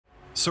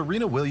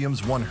Serena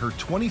Williams won her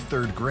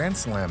 23rd Grand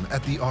Slam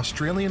at the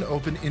Australian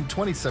Open in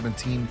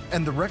 2017,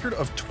 and the record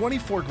of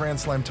 24 Grand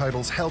Slam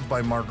titles held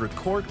by Margaret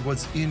Court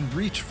was in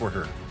reach for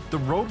her. The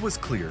road was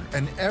clear,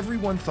 and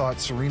everyone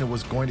thought Serena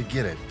was going to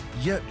get it,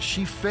 yet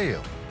she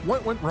failed.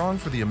 What went wrong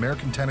for the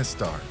American tennis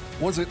star?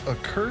 Was it a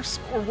curse,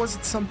 or was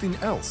it something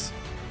else?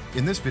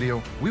 In this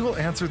video, we will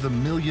answer the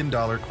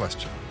million-dollar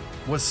question.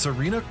 Was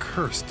Serena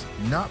cursed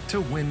not to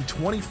win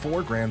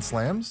 24 Grand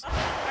Slams?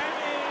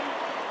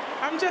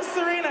 I'm just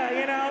Serena,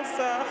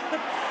 so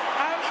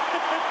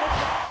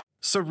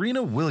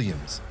Serena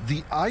Williams,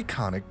 the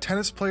iconic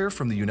tennis player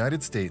from the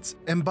United States,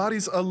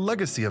 embodies a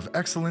legacy of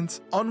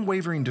excellence,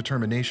 unwavering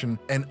determination,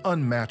 and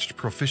unmatched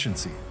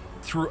proficiency.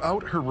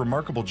 Throughout her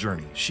remarkable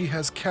journey, she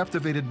has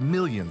captivated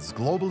millions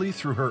globally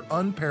through her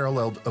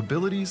unparalleled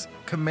abilities,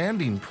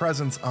 commanding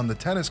presence on the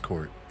tennis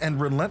court, and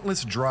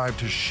relentless drive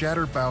to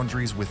shatter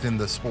boundaries within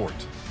the sport.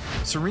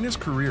 Serena's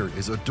career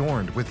is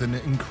adorned with an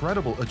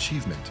incredible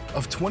achievement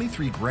of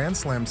 23 Grand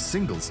Slam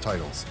singles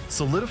titles,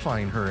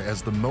 solidifying her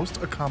as the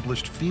most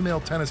accomplished female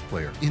tennis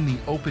player in the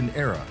Open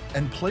era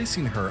and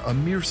placing her a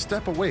mere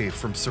step away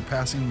from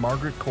surpassing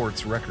Margaret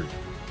Court's record.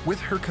 With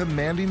her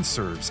commanding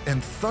serves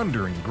and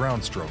thundering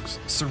ground strokes,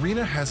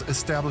 Serena has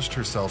established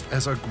herself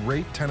as a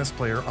great tennis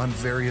player on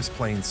various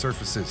playing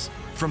surfaces,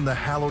 from the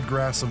hallowed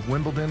grass of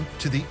Wimbledon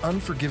to the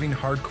unforgiving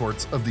hard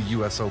courts of the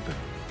US Open.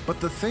 But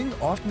the thing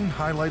often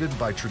highlighted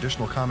by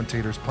traditional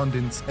commentators,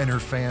 pundits, and her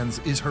fans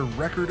is her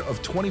record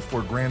of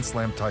 24 Grand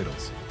Slam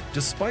titles.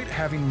 Despite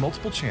having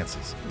multiple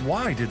chances,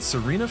 why did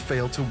Serena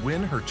fail to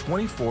win her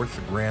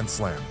 24th Grand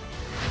Slam?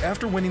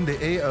 After winning the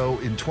AO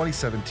in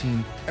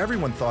 2017,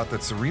 everyone thought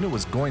that Serena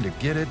was going to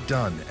get it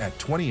done at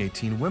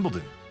 2018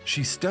 Wimbledon.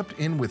 She stepped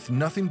in with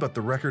nothing but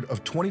the record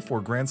of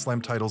 24 Grand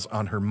Slam titles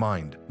on her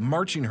mind,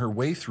 marching her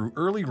way through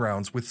early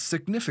rounds with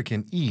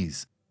significant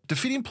ease,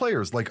 defeating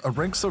players like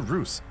Aranxa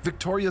Rus,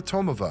 Victoria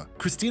Tomova,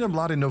 Kristina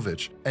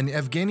Mladenovic, and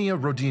Evgenia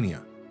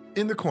Rodina.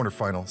 In the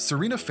quarterfinal,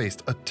 Serena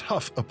faced a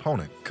tough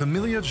opponent,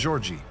 Camila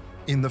Giorgi.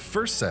 In the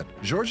first set,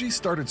 Giorgi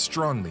started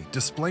strongly,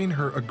 displaying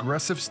her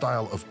aggressive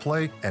style of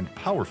play and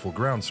powerful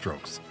ground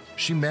strokes.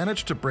 She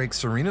managed to break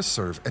Serena's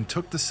serve and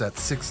took the set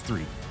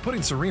 6-3,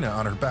 putting Serena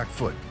on her back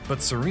foot.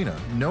 But Serena,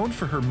 known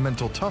for her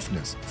mental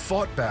toughness,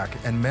 fought back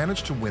and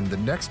managed to win the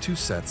next two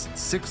sets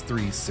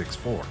 6-3,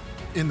 6-4.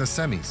 In the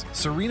semis,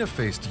 Serena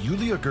faced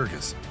Julia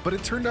Gerges, but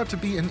it turned out to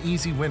be an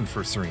easy win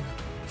for Serena.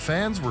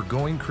 Fans were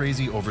going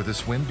crazy over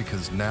this win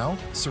because now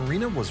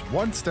Serena was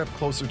one step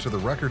closer to the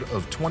record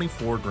of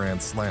 24 Grand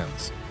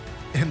Slams.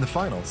 In the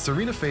final,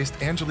 Serena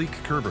faced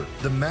Angelique Kerber.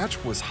 The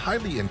match was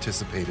highly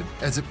anticipated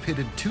as it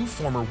pitted two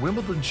former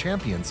Wimbledon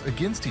champions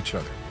against each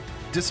other.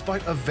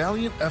 Despite a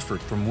valiant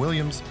effort from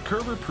Williams,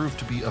 Kerber proved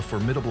to be a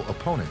formidable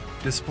opponent,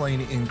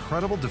 displaying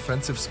incredible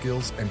defensive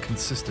skills and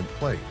consistent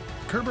play.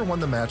 Kerber won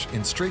the match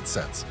in straight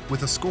sets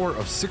with a score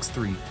of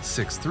 6-3,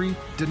 6-3,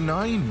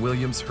 denying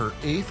Williams her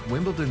 8th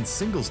Wimbledon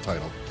singles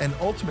title, and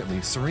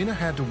ultimately Serena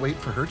had to wait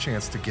for her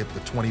chance to get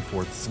the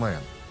 24th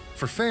slam.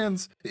 For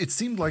fans, it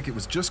seemed like it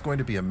was just going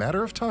to be a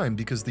matter of time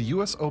because the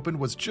US Open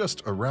was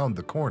just around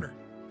the corner.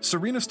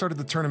 Serena started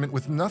the tournament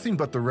with nothing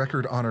but the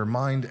record on her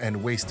mind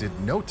and wasted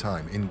no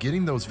time in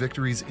getting those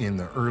victories in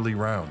the early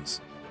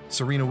rounds.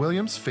 Serena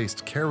Williams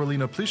faced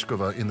Karolina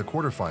Pliskova in the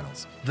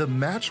quarterfinals. The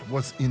match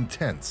was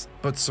intense,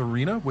 but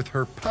Serena, with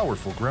her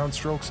powerful ground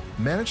strokes,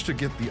 managed to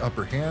get the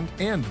upper hand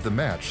and the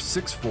match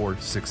 6-4,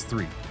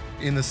 6-3.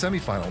 In the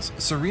semifinals,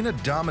 Serena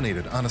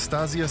dominated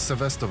Anastasia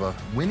Sevastova,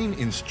 winning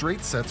in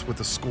straight sets with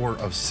a score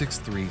of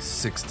 6-3,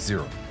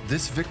 6-0.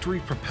 This victory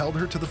propelled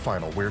her to the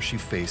final where she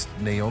faced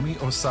Naomi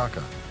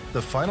Osaka.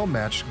 The final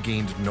match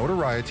gained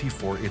notoriety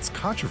for its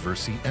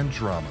controversy and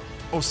drama.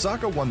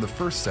 Osaka won the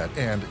first set,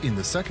 and in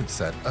the second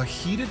set, a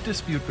heated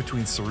dispute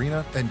between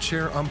Serena and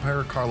chair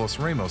umpire Carlos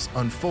Ramos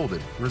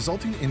unfolded,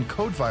 resulting in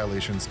code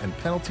violations and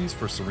penalties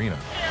for Serena.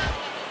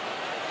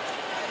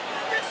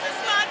 this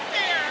is not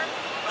fair,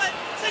 but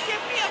to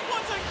give me a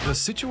point. The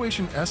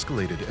situation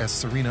escalated as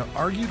Serena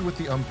argued with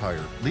the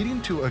umpire,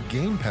 leading to a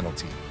game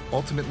penalty.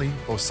 Ultimately,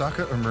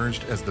 Osaka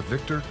emerged as the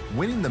victor,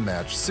 winning the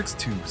match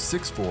 6-2,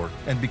 6-4,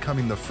 and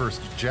becoming the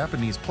first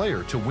Japanese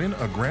player to win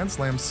a Grand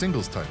Slam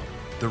singles title.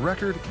 The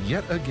record,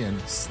 yet again,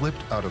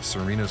 slipped out of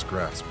Serena's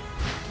grasp.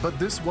 But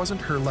this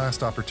wasn't her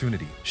last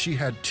opportunity. She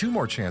had two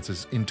more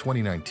chances in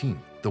 2019,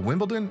 the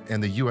Wimbledon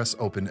and the US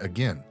Open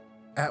again.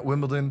 At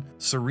Wimbledon,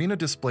 Serena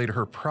displayed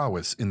her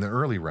prowess in the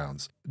early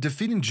rounds,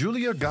 defeating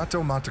Giulia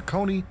Gatto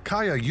Monteconi,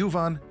 Kaja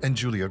Juvan, and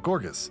Julia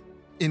Gorgas.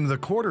 In the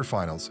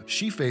quarterfinals,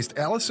 she faced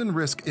Alison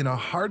Riske in a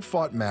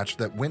hard-fought match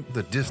that went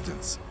the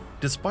distance.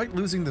 Despite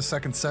losing the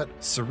second set,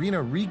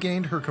 Serena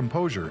regained her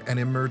composure and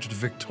emerged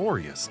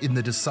victorious in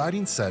the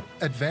deciding set,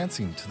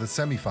 advancing to the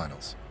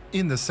semifinals.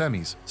 In the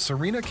semis,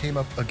 Serena came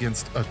up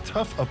against a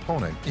tough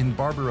opponent in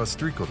Barbara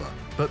Strykova,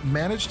 but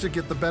managed to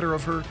get the better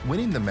of her,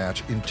 winning the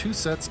match in 2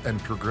 sets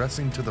and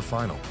progressing to the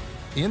final.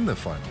 In the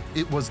final,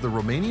 it was the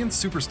Romanian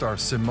superstar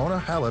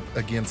Simona Halep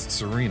against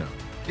Serena.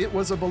 It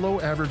was a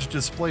below-average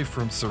display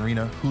from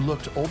Serena, who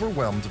looked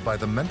overwhelmed by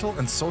the mental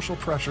and social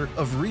pressure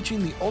of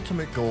reaching the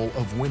ultimate goal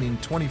of winning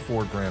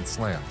 24 Grand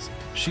Slams.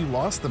 She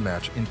lost the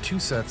match in 2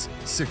 sets,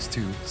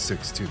 6-2,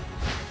 6-2.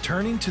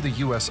 Turning to the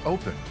US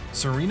Open,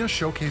 Serena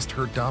showcased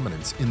her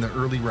dominance in the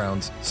early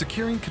rounds,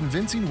 securing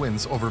convincing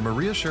wins over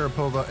Maria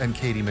Sharapova and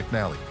Katie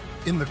McNally.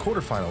 In the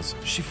quarterfinals,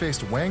 she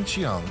faced Wang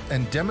Qiang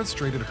and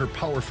demonstrated her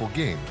powerful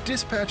game,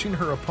 dispatching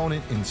her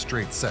opponent in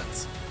straight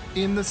sets.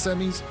 In the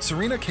semis,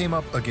 Serena came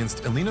up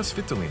against Elina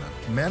Svitolina,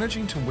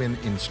 managing to win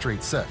in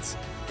straight sets.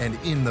 And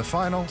in the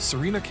final,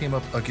 Serena came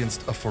up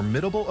against a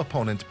formidable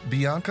opponent,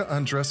 Bianca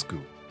Andreescu.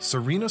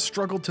 Serena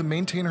struggled to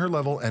maintain her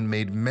level and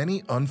made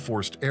many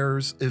unforced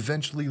errors,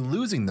 eventually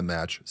losing the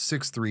match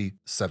 6-3,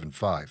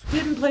 7-5.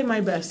 Didn't play my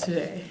best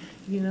today,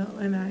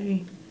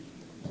 and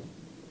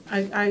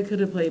I could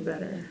have played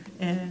better.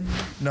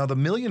 Now the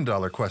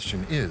million-dollar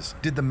question is,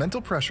 did the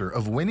mental pressure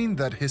of winning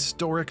that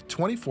historic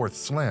 24th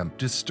slam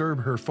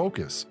disturb her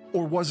focus?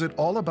 Or was it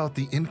all about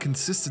the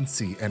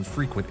inconsistency and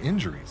frequent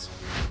injuries?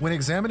 When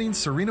examining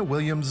Serena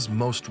Williams'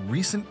 most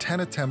recent 10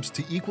 attempts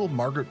to equal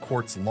Margaret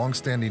Court's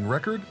long-standing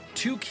record,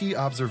 2 key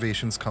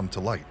observations come to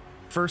light.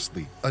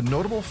 Firstly, a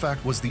notable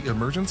fact was the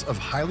emergence of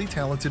highly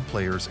talented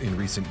players in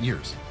recent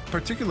years,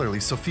 particularly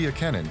Sofia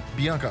Kenin,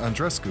 Bianca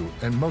Andreescu,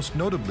 and most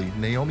notably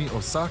Naomi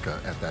Osaka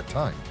at that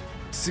time.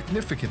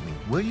 Significantly,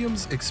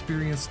 Williams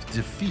experienced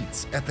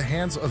defeats at the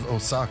hands of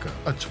Osaka,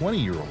 a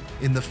 20-year-old,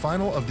 in the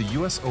final of the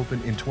US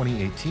Open in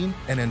 2018,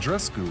 and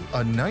Andreescu,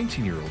 a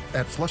 19-year-old,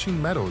 at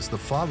Flushing Meadows the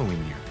following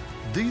year.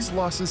 These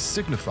losses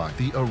signify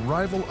the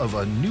arrival of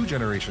a new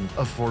generation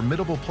of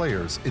formidable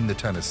players in the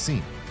tennis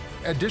scene.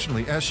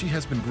 Additionally, as she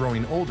has been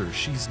growing older,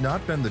 she's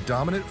not been the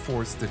dominant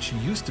force that she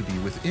used to be,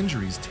 with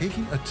injuries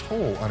taking a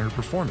toll on her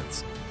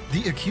performance.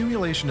 The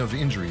accumulation of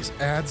injuries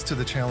adds to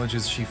the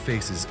challenges she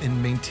faces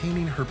in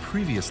maintaining her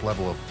previous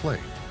level of play.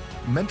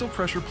 Mental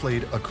pressure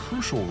played a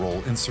crucial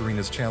role in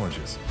Serena's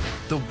challenges.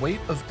 The weight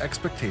of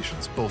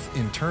expectations, both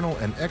internal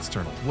and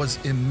external,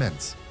 was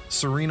immense.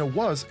 Serena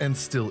was, and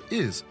still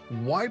is,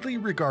 widely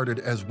regarded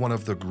as one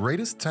of the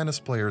greatest tennis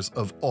players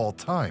of all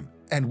time.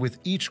 And with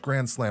each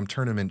Grand Slam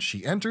tournament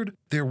she entered,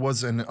 there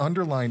was an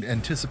underlying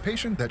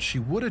anticipation that she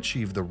would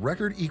achieve the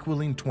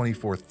record-equaling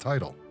 24th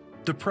title.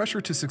 The pressure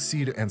to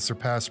succeed and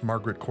surpass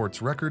Margaret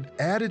Court's record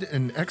added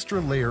an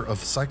extra layer of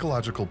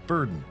psychological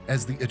burden,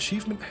 as the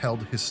achievement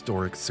held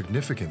historic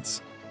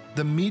significance.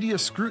 The media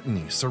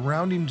scrutiny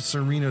surrounding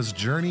Serena's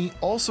journey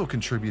also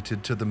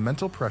contributed to the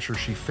mental pressure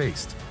she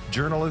faced.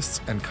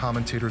 Journalists and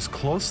commentators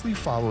closely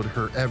followed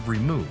her every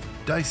move,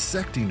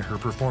 dissecting her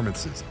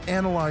performances,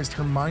 analyzed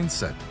her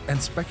mindset,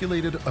 and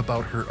speculated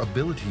about her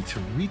ability to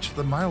reach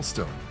the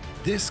milestone.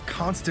 This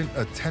constant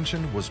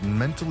attention was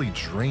mentally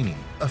draining,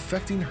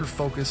 affecting her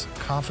focus,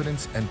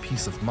 confidence, and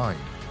peace of mind.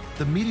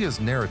 The media's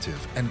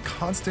narrative and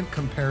constant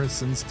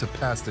comparisons to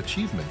past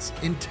achievements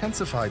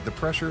intensified the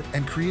pressure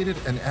and created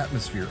an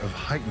atmosphere of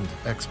heightened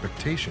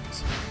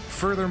expectations.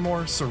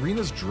 Furthermore,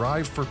 Serena's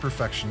drive for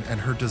perfection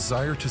and her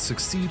desire to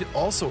succeed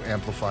also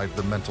amplified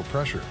the mental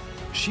pressure.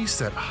 She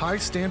set high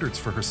standards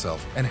for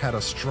herself and had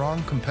a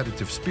strong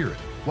competitive spirit.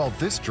 While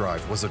this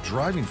drive was a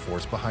driving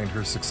force behind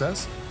her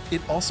success, it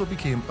also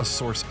became a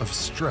source of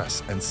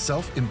stress and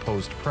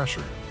self-imposed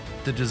pressure.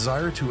 The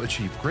desire to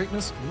achieve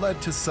greatness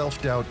led to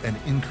self-doubt and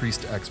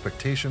increased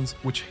expectations,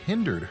 which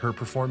hindered her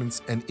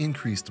performance and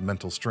increased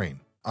mental strain.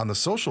 On the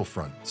social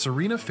front,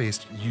 Serena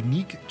faced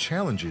unique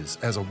challenges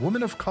as a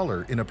woman of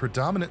color in a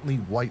predominantly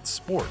white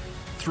sport.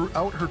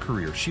 Throughout her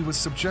career, she was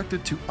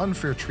subjected to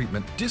unfair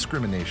treatment,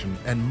 discrimination,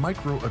 and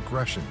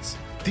microaggressions.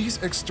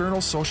 These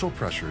external social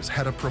pressures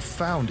had a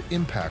profound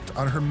impact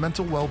on her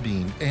mental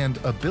well-being and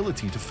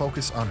ability to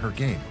focus on her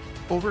game.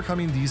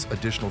 Overcoming these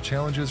additional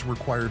challenges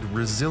required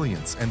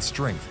resilience and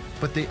strength,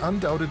 but they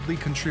undoubtedly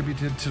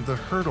contributed to the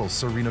hurdles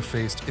Serena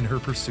faced in her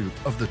pursuit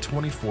of the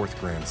 24th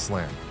Grand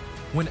Slam.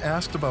 When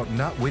asked about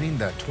not winning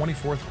that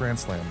 24th Grand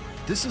Slam,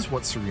 this is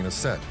what Serena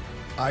said: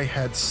 "I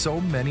had so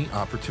many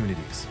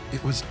opportunities.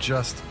 It was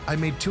just, I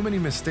made too many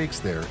mistakes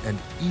there, and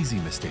easy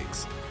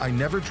mistakes. I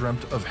never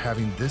dreamt of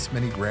having this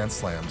many Grand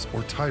Slams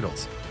or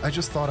titles. I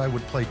just thought I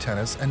would play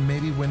tennis and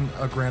maybe win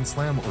a Grand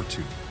Slam or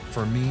two.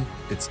 For me,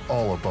 it's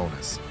all a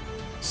bonus."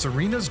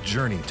 Serena's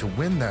journey to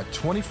win that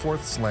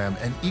 24th Slam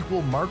and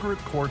equal Margaret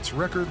Court's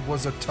record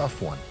was a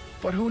tough one.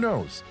 But who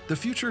knows? The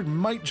future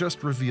might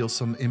just reveal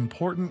some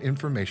important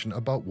information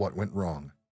about what went wrong.